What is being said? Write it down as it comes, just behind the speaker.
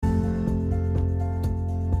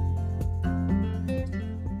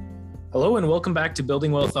Hello and welcome back to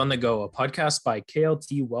Building Wealth on the Go, a podcast by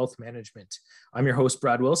KLT Wealth Management. I'm your host,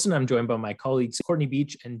 Brad Wilson. I'm joined by my colleagues, Courtney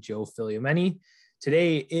Beach and Joe Filiomeni.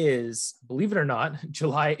 Today is, believe it or not,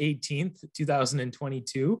 July 18th,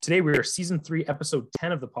 2022. Today we are season 3, episode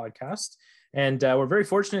 10 of the podcast. And we're very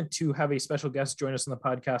fortunate to have a special guest join us on the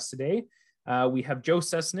podcast today. We have Joe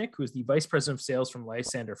Sesnick, who's the Vice President of Sales from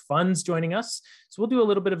Lysander Funds, joining us. So we'll do a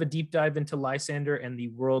little bit of a deep dive into Lysander and the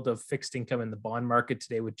world of fixed income and the bond market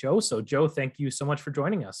today with Joe. So Joe, thank you so much for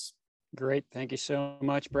joining us. Great. Thank you so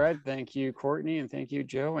much, Brad. Thank you, Courtney, and thank you,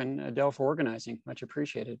 Joe and Adele, for organizing. Much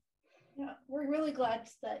appreciated. Yeah, we're really glad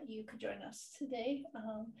that you could join us today,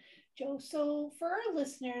 Joe. So for our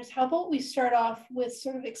listeners, how about we start off with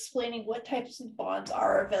sort of explaining what types of bonds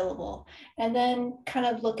are available and then kind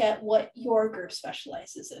of look at what your group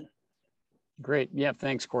specializes in. Great. Yeah,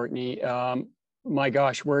 thanks, Courtney. My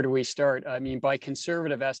gosh, where do we start? I mean, by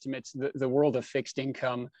conservative estimates, the world of fixed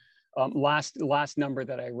income, last number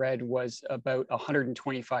that I read was about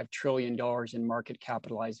 $125 trillion in market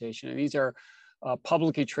capitalization. And these are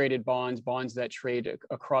publicly traded bonds that trade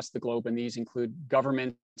across the globe, and these include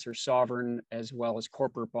governments or sovereign, as well as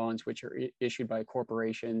corporate bonds, which are issued by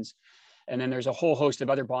corporations. And then there's a whole host of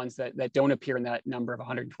other bonds that don't appear in that number of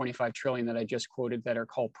 125 trillion that I just quoted that are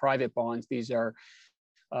called private bonds. These are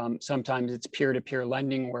sometimes it's peer-to-peer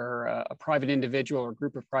lending where a private individual or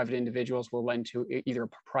group of private individuals will lend to either a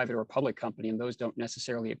private or a public company, and those don't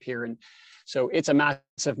necessarily appear. And so it's a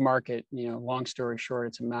massive market. Long story short,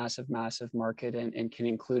 it's a massive market and can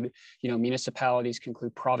include, municipalities, can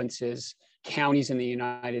include provinces, counties in the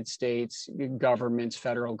United States, governments,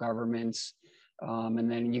 federal governments. And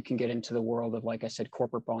then you can get into the world of, like I said,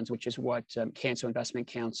 corporate bonds, which is what Canso Investment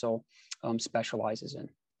Council specializes in.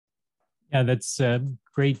 Yeah, that's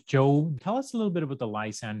great. Joe, tell us a little bit about the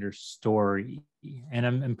Lysander story. And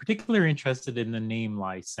I'm particularly interested in the name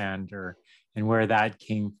Lysander and where that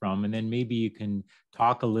came from. And then maybe you can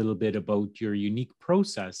talk a little bit about your unique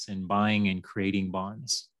process in buying and creating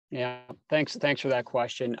bonds. Yeah, thanks for that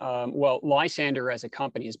question. Well, Lysander as a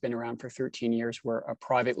company has been around for 13 years. We're a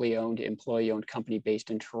privately owned, employee-owned company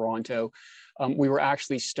based in Toronto. We were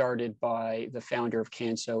actually started by the founder of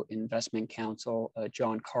Canso Investment Council,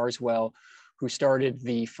 John Carswell, who started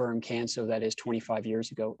the firm Canso, that is 25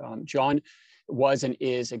 years ago. John was and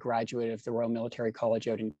is a graduate of the Royal Military College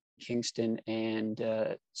out in Kingston and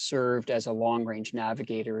served as a long-range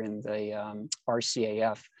navigator in the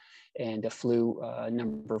RCAF. And flew a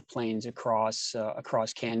number of planes across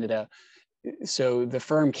Canada. So the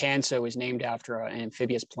firm Canso is named after an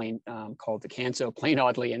amphibious plane called the Canso plane,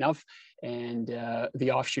 oddly enough. And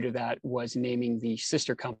the offshoot of that was naming the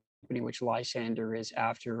sister company, which Lysander is,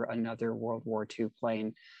 after another World War II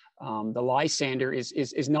plane. The Lysander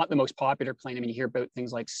is not the most popular plane. I mean, you hear about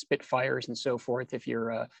things like Spitfires and so forth if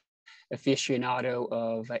you're a aficionado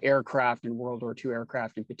of aircraft and World War II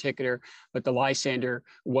aircraft in particular, but the Lysander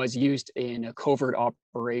was used in covert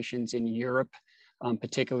operations in Europe,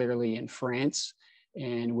 particularly in France,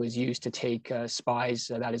 and was used to take spies,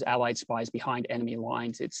 that is Allied spies, behind enemy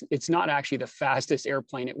lines. It's not actually the fastest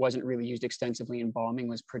airplane. It wasn't really used extensively in bombing,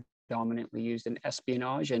 was predominantly used in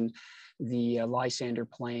espionage, and the Lysander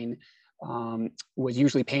plane was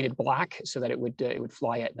usually painted black so that it would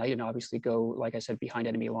fly at night and obviously go, like I said, behind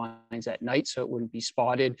enemy lines at night so it wouldn't be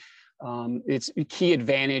spotted. Its key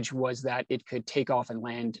advantage was that it could take off and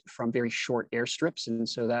land from very short airstrips, and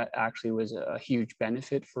so that actually was a huge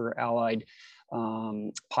benefit for Allied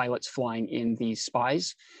pilots flying in these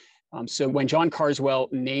spies. So when John Carswell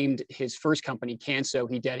named his first company Canso,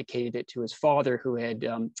 he dedicated it to his father, who had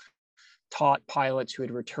taught pilots who had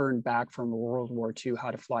returned back from World War II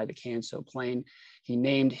how to fly the Canso plane. He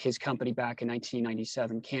named his company back in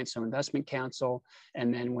 1997 Canso Investment Council.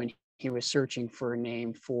 And then when he was searching for a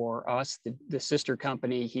name for us, the sister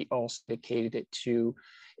company, he also dedicated it to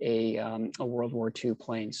a World War II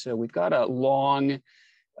plane. So we've got a long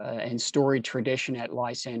and storied tradition at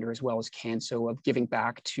Lysander, as well as Canso, of giving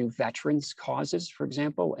back to veterans' causes, for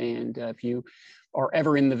example. And if you are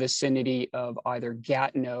ever in the vicinity of either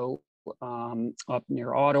Gatineau, up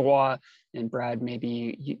near Ottawa, and Brad,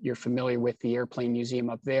 maybe you're familiar with the Airplane Museum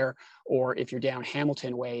up there, or if you're down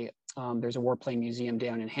Hamilton Way, there's a warplane museum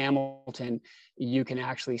down in Hamilton. You can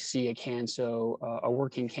actually see a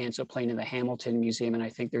working Canso plane in the Hamilton Museum, and I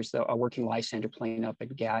think there's a working Lysander plane up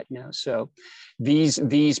at Gatineau. So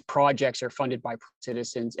these projects are funded by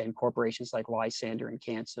citizens and corporations like Lysander and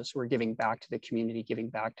Canso. So we're giving back to the community, giving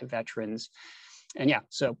back to veterans. And yeah,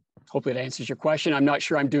 so hopefully that answers your question. I'm not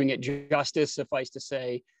sure I'm doing it justice. Suffice to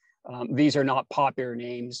say, These are not popular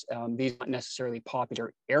names. These are not necessarily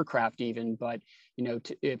popular aircraft even, but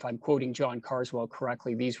if I'm quoting John Carswell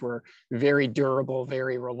correctly, these were very durable,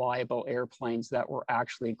 very reliable airplanes that were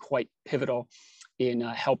actually quite pivotal in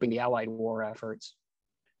helping the Allied war efforts.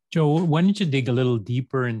 Joe, why don't you dig a little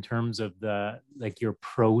deeper in terms of your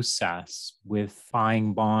process with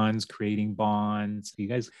buying bonds, creating bonds? You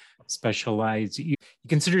guys specialize, you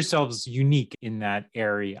consider yourselves unique in that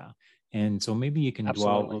area. And so maybe you can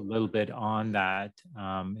dwell a little bit on that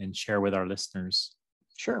and share with our listeners.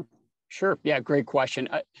 Sure. Yeah, great question.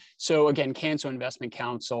 So again, Canso Investment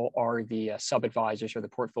Counsel are the sub-advisors or the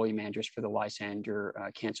portfolio managers for the Lysander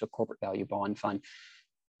Canso Corporate Value Bond Fund.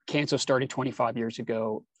 Canso started 25 years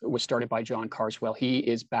ago. It was started by John Carswell. He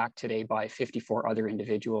is backed today by 54 other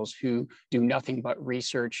individuals who do nothing but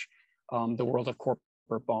research the world of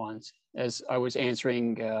corporate bonds. As I was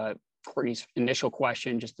answering Courtney's initial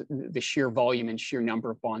question, just the sheer volume and sheer number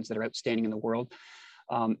of bonds that are outstanding in the world.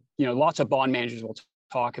 Lots of bond managers will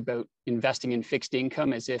talk about investing in fixed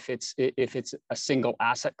income as if it's a single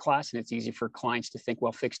asset class, and it's easy for clients to think,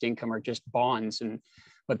 well, fixed income are just bonds,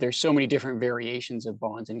 but there's so many different variations of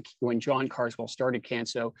bonds. And when John Carswell started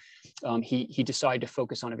Canso, he decided to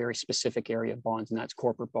focus on a very specific area of bonds, and that's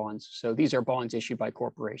corporate bonds. So these are bonds issued by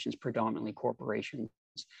corporations, predominantly corporations.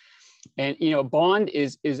 And a bond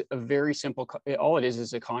is a very simple. All it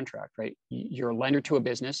is a contract, right? You're a lender to a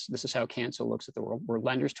business. This is how Canso looks at the world. We're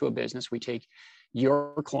lenders to a business. We take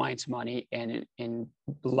your client's money and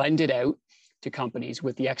lend it out to companies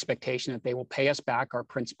with the expectation that they will pay us back our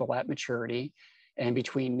principal at maturity. And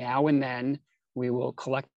between now and then, we will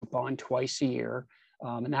collect a bond twice a year.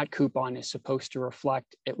 And that coupon is supposed to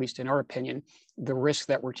reflect, at least in our opinion, the risk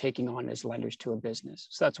that we're taking on as lenders to a business.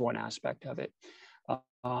 So that's one aspect of it.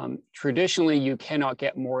 Traditionally, you cannot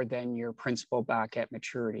get more than your principal back at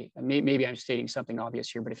maturity. And maybe I'm stating something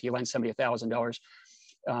obvious here, but if you lend somebody $1,000,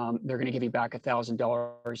 they're going to give you back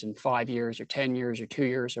 $1,000 in 5 years or 10 years or 2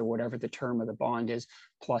 years or whatever the term of the bond is,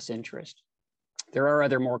 plus interest. There are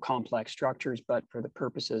other more complex structures, but for the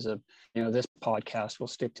purposes of this podcast, we'll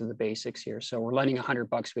stick to the basics here. So we're lending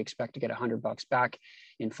 $100. We expect to get $100 back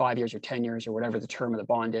in 5 years or 10 years or whatever the term of the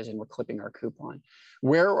bond is, and we're clipping our coupon.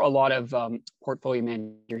 Where a lot of portfolio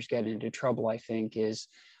managers get into trouble, I think, is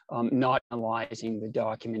not analyzing the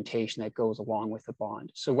documentation that goes along with the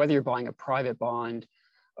bond. So whether you're buying a private bond,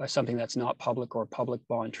 something that's not public, or a public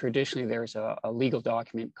bond, traditionally there's a legal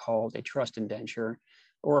document called a trust indenture,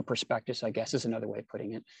 or a prospectus, I guess is another way of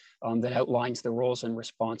putting it, that outlines the roles and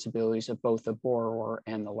responsibilities of both the borrower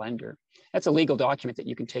and the lender. That's a legal document that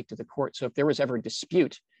you can take to the court. So if there was ever a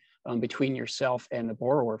dispute between yourself and the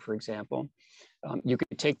borrower, for example, you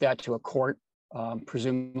could take that to a court,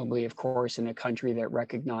 presumably, of course, in a country that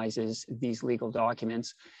recognizes these legal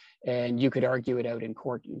documents, and you could argue it out in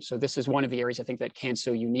court. And so this is one of the areas I think that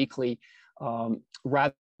Canso uniquely,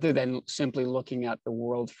 rather than simply looking at the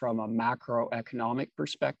world from a macroeconomic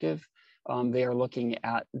perspective, they are looking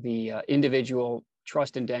at the individual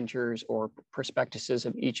trust indentures or prospectuses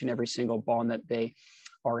of each and every single bond that they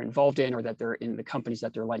are involved in, or that they're in the companies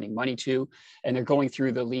that they're lending money to, and they're going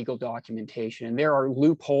through the legal documentation. And there are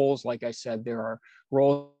loopholes, like I said, there are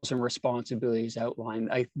roles and responsibilities outlined.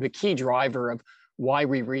 The key driver of why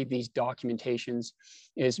we read these documentations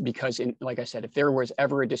is because, like I said, if there was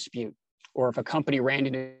ever a dispute, or if a company ran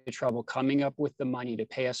into trouble coming up with the money to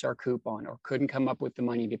pay us our coupon, or couldn't come up with the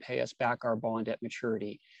money to pay us back our bond at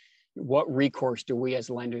maturity, what recourse do we as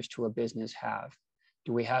lenders to a business have?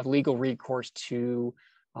 Do we have legal recourse to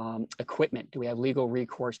equipment? Do we have legal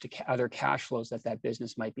recourse to other cash flows that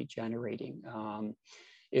business might be generating?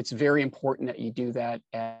 It's very important that you do that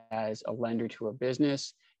as a lender to a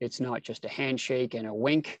business. It's not just a handshake and a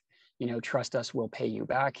wink. Trust us, we'll pay you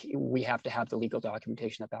back. We have to have the legal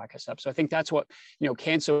documentation that back us up. So I think that's what,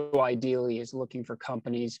 Canso ideally is looking for,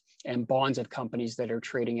 companies and bonds of companies that are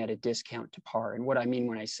trading at a discount to par. And what I mean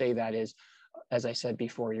when I say that is, as I said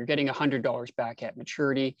before, you're getting $100 back at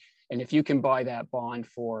maturity. And if you can buy that bond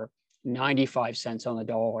for 95 cents on the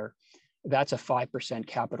dollar, that's a 5%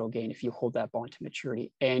 capital gain if you hold that bond to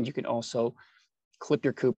maturity. And you can also clip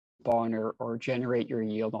your coupon or generate your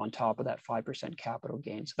yield on top of that 5% capital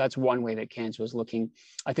gain. So that's one way that Canso is looking,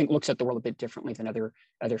 I think, looks at the world a bit differently than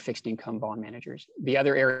other fixed income bond managers. The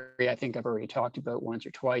other area I think I've already talked about once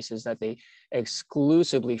or twice is that they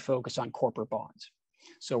exclusively focus on corporate bonds.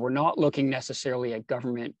 So we're not looking necessarily at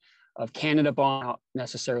government of Canada bond, not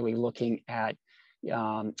necessarily looking at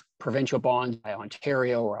provincial bonds by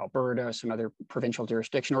Ontario or Alberta, some other provincial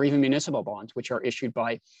jurisdiction, or even municipal bonds, which are issued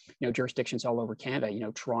by jurisdictions all over Canada.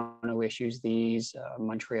 Toronto issues these,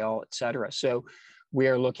 Montreal, et cetera. So we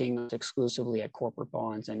are looking exclusively at corporate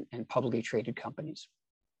bonds and publicly traded companies.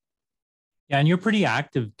 Yeah, and you're pretty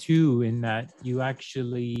active too in that you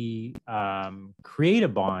actually create a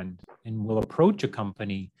bond and will approach a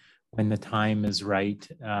company when the time is right.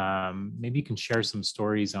 Maybe you can share some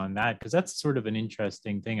stories on that, because that's sort of an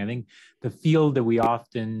interesting thing. I think the field that we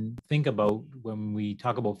often think about when we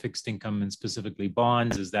talk about fixed income and specifically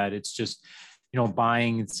bonds is that it's just,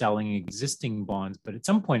 buying and selling existing bonds. But at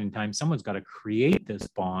some point in time, someone's got to create this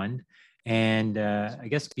bond. And I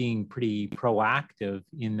guess being pretty proactive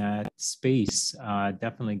in that space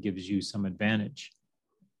definitely gives you some advantage.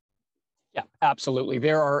 Yeah, absolutely.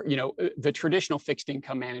 There are, the traditional fixed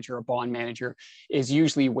income manager or bond manager is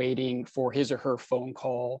usually waiting for his or her phone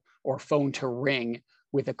call or phone to ring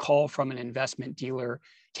with a call from an investment dealer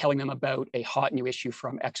telling them about a hot new issue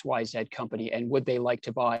from XYZ company and would they like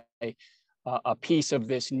to buy a piece of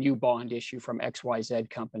this new bond issue from XYZ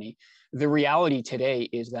company. The reality today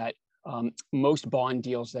is that most bond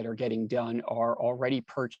deals that are getting done are already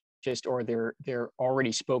purchased or they're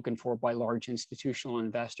already spoken for by large institutional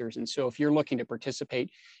investors. And so if you're looking to participate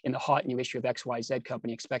in the hot new issue of XYZ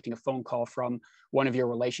company, expecting a phone call from one of your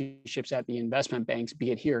relationships at the investment banks, be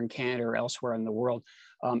it here in Canada or elsewhere in the world,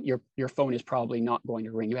 your phone is probably not going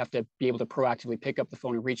to ring. You have to be able to proactively pick up the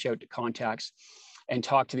phone and reach out to contacts and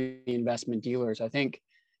talk to the investment dealers. I think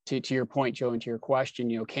to your point, Joe, and to your question,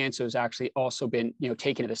 Canso has actually also been,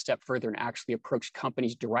 taken it a step further and actually approached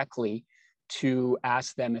companies directly to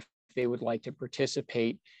ask them if they would like to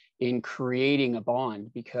participate in creating a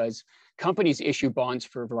bond, because companies issue bonds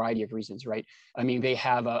for a variety of reasons, right? I mean, they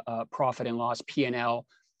have a profit and loss P&L.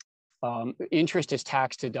 Interest is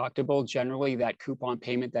tax deductible. Generally, that coupon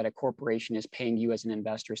payment that a corporation is paying you as an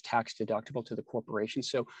investor is tax deductible to the corporation.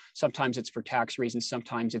 So sometimes it's for tax reasons.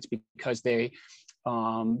 Sometimes it's because they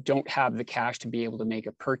don't have the cash to be able to make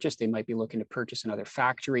a purchase. They might be looking to purchase another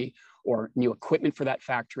factory or new equipment for that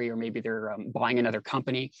factory, or maybe they're buying another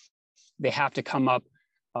company. They have to come up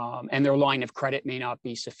and their line of credit may not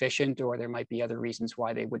be sufficient, or there might be other reasons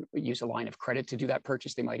why they wouldn't use a line of credit to do that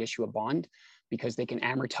purchase. They might issue a bond because they can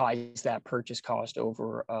amortize that purchase cost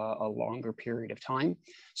over a longer period of time.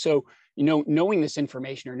 So, knowing this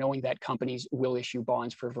information or knowing that companies will issue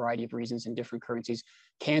bonds for a variety of reasons in different currencies,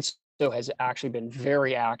 Canso has actually been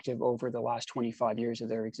very active over the last 25 years of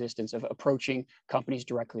their existence of approaching companies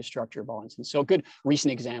directly to structure bonds. And so a good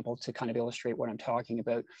recent example to kind of illustrate what I'm talking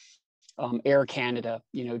about, Air Canada,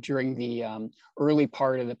 during the early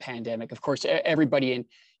part of the pandemic. Of course, everybody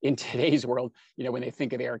in today's world, when they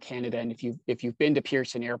think of Air Canada, and if you've been to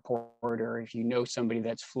Pearson Airport, or if you know somebody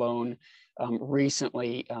that's flown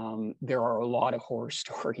recently, there are a lot of horror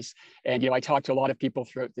stories. And I talk to a lot of people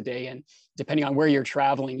throughout the day, and depending on where you're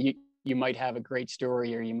traveling, you might have a great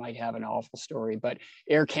story or you might have an awful story. But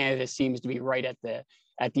Air Canada seems to be right at the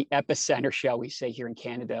epicenter, shall we say, here in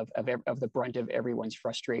Canada of the brunt of everyone's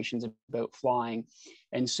frustrations about flying.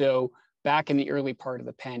 And so back in the early part of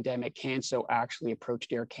the pandemic, Canso actually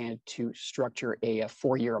approached Air Canada to structure a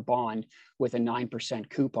 4-year bond with a 9%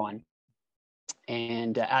 coupon.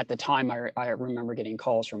 And at the time, I remember getting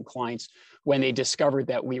calls from clients when they discovered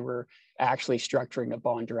that we were actually structuring a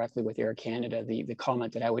bond directly with Air Canada. The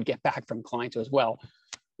comment that I would get back from clients was, well,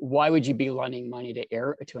 why would you be lending money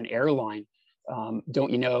to an airline?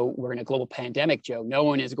 Don't you know we're in a global pandemic, Joe? No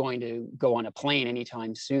one is going to go on a plane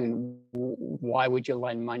anytime soon. Why would you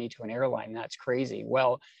lend money to an airline? That's crazy.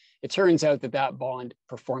 Well, it turns out that bond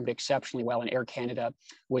performed exceptionally well, and Air Canada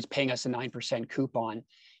was paying us a 9% coupon.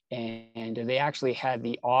 And they actually had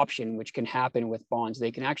the option, which can happen with bonds.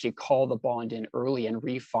 They can actually call the bond in early and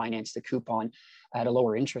refinance the coupon at a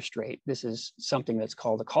lower interest rate. This is something that's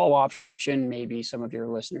called a call option. Maybe some of your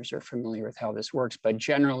listeners are familiar with how this works, but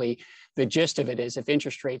generally the gist of it is if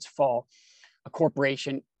interest rates fall, a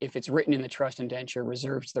corporation, if it's written in the trust indenture,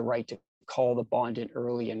 reserves the right to call the bond in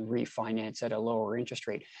early and refinance at a lower interest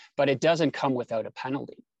rate, but it doesn't come without a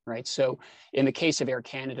penalty. Right. So in the case of Air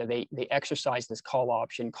Canada, they exercised this call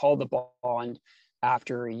option, called the bond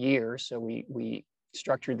after a year. So we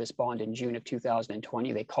structured this bond in June of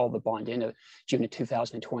 2020. They called the bond in June of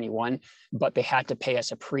 2021, but they had to pay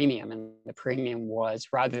us a premium. And the premium was,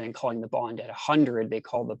 rather than calling the bond at 100, they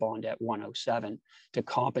called the bond at 107 to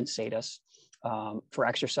compensate us for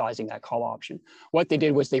exercising that call option. What they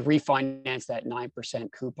did was they refinanced that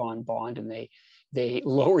 9% coupon bond, and they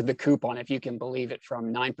lowered the coupon, if you can believe it,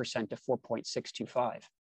 from 9% to 4.625.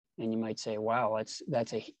 And you might say, wow,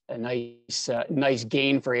 that's a nice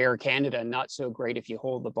gain for Air Canada. Not so great if you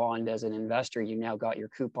hold the bond as an investor. You now got your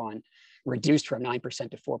coupon reduced from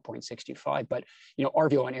 9% to 4.625. But our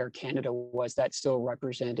view on Air Canada was that still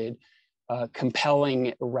represented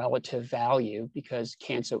compelling relative value because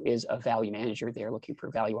Canso is a value manager. They're looking for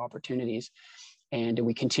value opportunities. And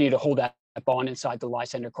we continue to hold that bond inside the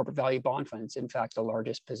Lysander Corporate Value Bond Fund. It's in fact the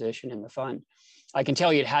largest position in the fund. I can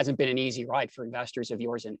tell you it hasn't been an easy ride for investors of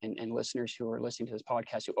yours and listeners who are listening to this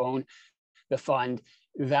podcast who own the fund.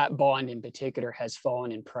 That bond in particular has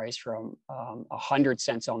fallen in price from 100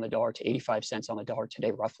 cents on the dollar to 85 cents on the dollar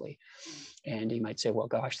today, roughly. And you might say, well,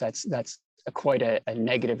 gosh, that's quite a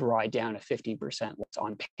negative ride down of 50%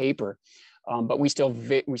 on paper. But we still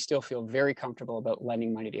feel very comfortable about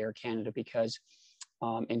lending money to Air Canada because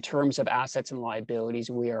in terms of assets and liabilities,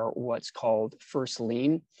 we are what's called first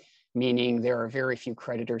lien, meaning there are very few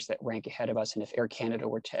creditors that rank ahead of us. And if Air Canada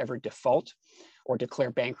were to ever default or declare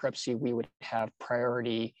bankruptcy, we would have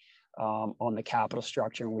priority on the capital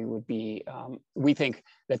structure. And we would be, we think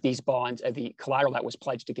that these bonds, the collateral that was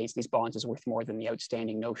pledged against these bonds is worth more than the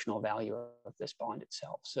outstanding notional value of this bond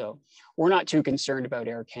itself. So we're not too concerned about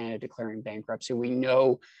Air Canada declaring bankruptcy. We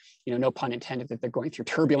know, no pun intended, that they're going through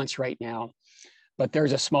turbulence right now, but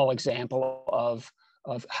there's a small example of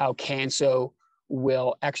how Canso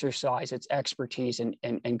will exercise its expertise and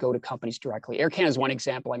go to companies directly. Air Canada is one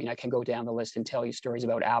example. I mean, I can go down the list and tell you stories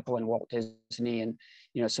about Apple and Walt Disney and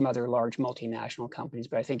some other large multinational companies,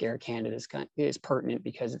 but I think Air Canada is pertinent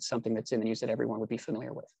because it's something that's in the news that everyone would be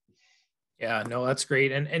familiar with. Yeah, no, that's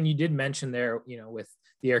great. And you did mention there, with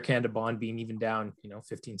the Air Canada bond being even down,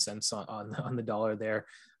 15 cents on the dollar there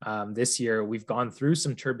this year, we've gone through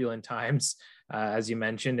some turbulent times, as you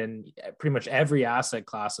mentioned, and pretty much every asset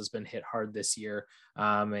class has been hit hard this year.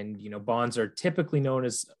 And bonds are typically known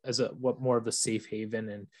as what more of a safe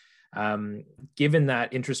haven. And given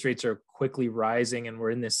that interest rates are quickly rising and we're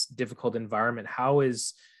in this difficult environment, how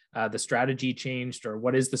is the strategy changed, or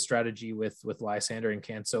what is the strategy with Lysander and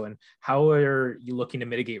Canso, and how are you looking to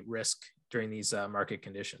mitigate risk during these market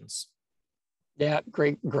conditions? Yeah,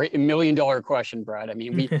 great $1 million question, Brad. I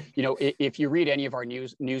mean, we, if you read any of our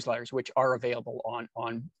newsletters, which are available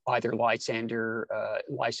on either Lysander,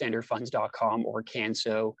 lysanderfunds.com or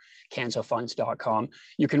cansofunds.com,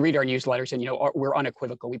 you can read our newsletters, and we're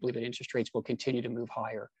unequivocal. We believe that interest rates will continue to move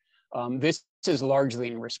higher. This is largely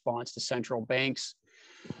in response to central banks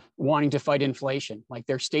wanting to fight inflation. Like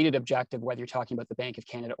their stated objective, whether you're talking about the Bank of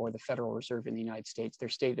Canada or the Federal Reserve in the United States, their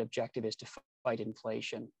stated objective is to fight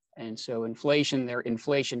inflation. And so their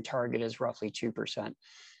inflation target is roughly 2%.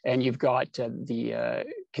 And you've got the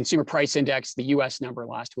consumer price index. The US number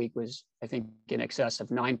last week was, I think, in excess of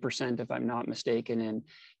 9%, if I'm not mistaken. And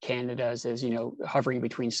Canada's is, hovering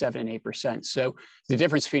between 7 and 8%. So the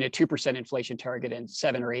difference between a 2% inflation target and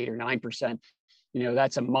 7 or 8 or 9%,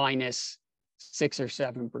 that's a minus 6 or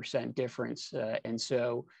 7% difference. And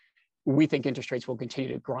so we think interest rates will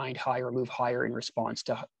continue to grind higher, move higher in response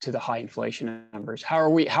to the high inflation numbers. How are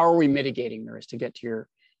we mitigating the risk? To get to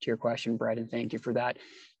your question, Brett, and thank you for that.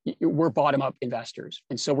 We're bottom-up investors.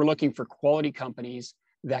 And so we're looking for quality companies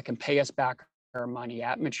that can pay us back our money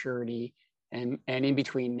at maturity. And in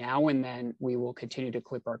between now and then, we will continue to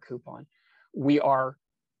clip our coupon. We are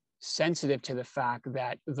sensitive to the fact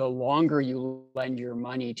that the longer you lend your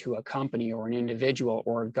money to a company or an individual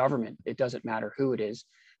or a government, it doesn't matter who it is,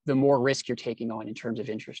 the more risk you're taking on in terms of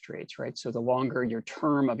interest rates, right? So the longer your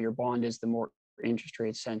term of your bond is, the more interest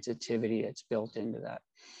rate sensitivity that's built into that.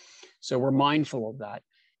 So we're mindful of that.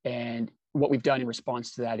 And what we've done in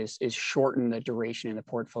response to that is shorten the duration in the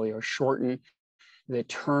portfolio, shorten the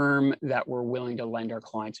term that we're willing to lend our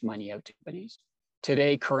clients money out to companies.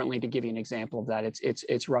 Today, currently, to give you an example of that,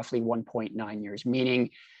 it's roughly 1.9 years,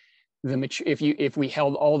 meaning if we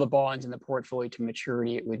held all the bonds in the portfolio to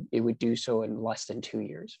maturity, it would do so in less than 2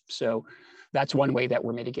 years. So that's one way that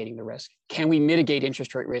we're mitigating the risk. Can we mitigate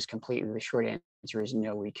interest rate risk completely? The short answer is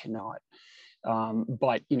no, we cannot.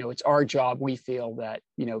 But it's our job, we feel, that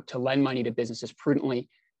to lend money to businesses prudently,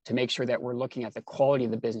 to make sure that we're looking at the quality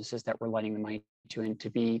of the businesses that we're lending the money to, and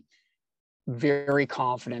to be very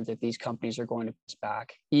confident that these companies are going to bounce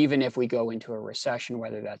back, even if we go into a recession,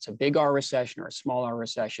 whether that's a big R recession or a small R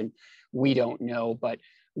recession, we don't know. But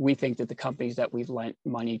we think that the companies that we've lent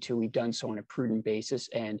money to, we've done so on a prudent basis.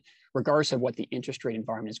 And regardless of what the interest rate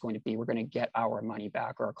environment is going to be, we're going to get our money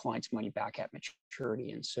back, or our clients' money back at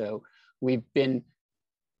maturity. And so we've been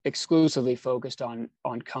exclusively focused on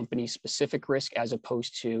company-specific risk, as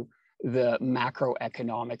opposed to the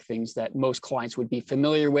macroeconomic things that most clients would be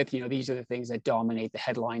familiar with. These are the things that dominate the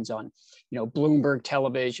headlines on, Bloomberg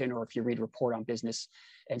television, or if you read Report on Business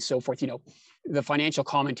and so forth. The financial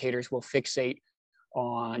commentators will fixate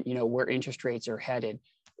on, where interest rates are headed.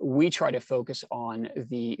 We try to focus on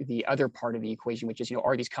the other part of the equation, which is,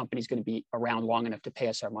 are these companies going to be around long enough to pay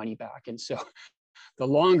us our money back? And so the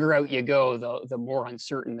longer out you go, the more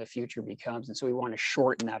uncertain the future becomes. And so we want to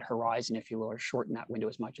shorten that horizon, if you will, or shorten that window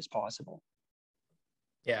as much as possible.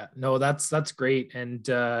 Yeah, no, that's great. And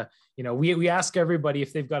we ask everybody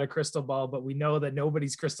if they've got a crystal ball, but we know that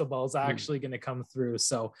nobody's crystal ball is actually going to come through.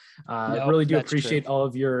 So really do appreciate all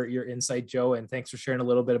of your insight, Joe. And thanks for sharing a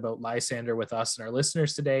little bit about Lysander with us and our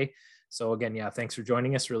listeners today. So again, yeah, thanks for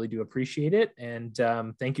joining us. Really do appreciate it. And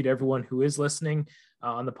thank you to everyone who is listening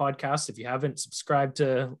on the podcast. If you haven't subscribed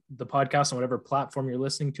to the podcast on whatever platform you're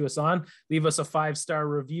listening to us on, leave us a 5-star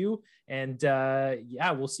review. And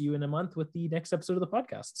we'll see you in a month with the next episode of the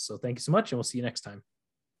podcast. So thank you so much, and we'll see you next time.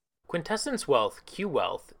 Quintessence Wealth, Q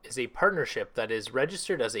Wealth, is a partnership that is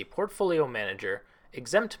registered as a portfolio manager,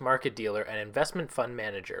 exempt market dealer, and investment fund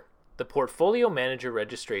manager. The portfolio manager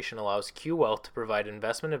registration allows Q Wealth to provide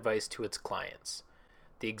investment advice to its clients.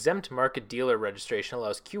 The exempt market dealer registration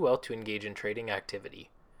allows Q Wealth to engage in trading activity.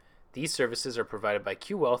 These services are provided by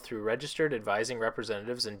Q Wealth through registered advising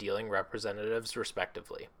representatives and dealing representatives,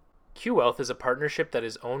 respectively. Q Wealth is a partnership that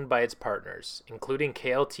is owned by its partners, including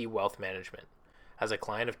KLT Wealth Management. As a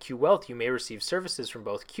client of Q Wealth, you may receive services from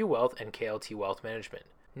both Q Wealth and KLT Wealth Management.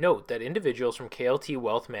 Note that individuals from KLT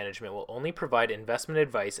Wealth Management will only provide investment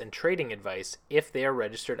advice and trading advice if they are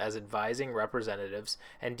registered as advising representatives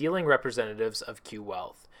and dealing representatives of Q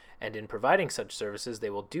Wealth, and in providing such services, they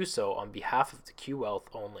will do so on behalf of the Q Wealth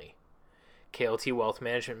only. KLT Wealth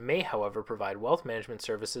Management may, however, provide wealth management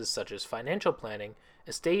services such as financial planning,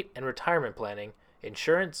 estate and retirement planning,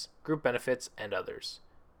 insurance, group benefits, and others.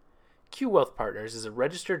 Q Wealth Partners is a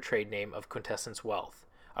registered trade name of Quintessence Wealth,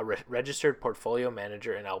 a registered portfolio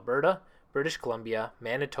manager in Alberta, British Columbia,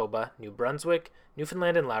 Manitoba, New Brunswick,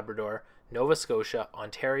 Newfoundland and Labrador, Nova Scotia,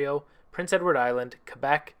 Ontario, Prince Edward Island,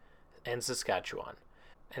 Quebec, and Saskatchewan,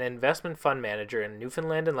 an investment fund manager in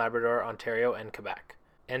Newfoundland and Labrador, Ontario, and Quebec,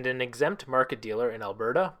 and an exempt market dealer in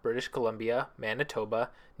Alberta, British Columbia, Manitoba,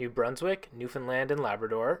 New Brunswick, Newfoundland and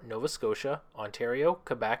Labrador, Nova Scotia, Ontario,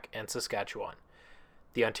 Quebec, and Saskatchewan.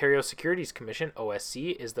 The Ontario Securities Commission,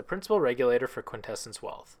 OSC, is the principal regulator for Quintessence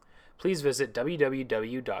Wealth. Please visit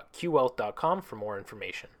www.qwealth.com for more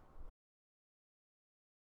information.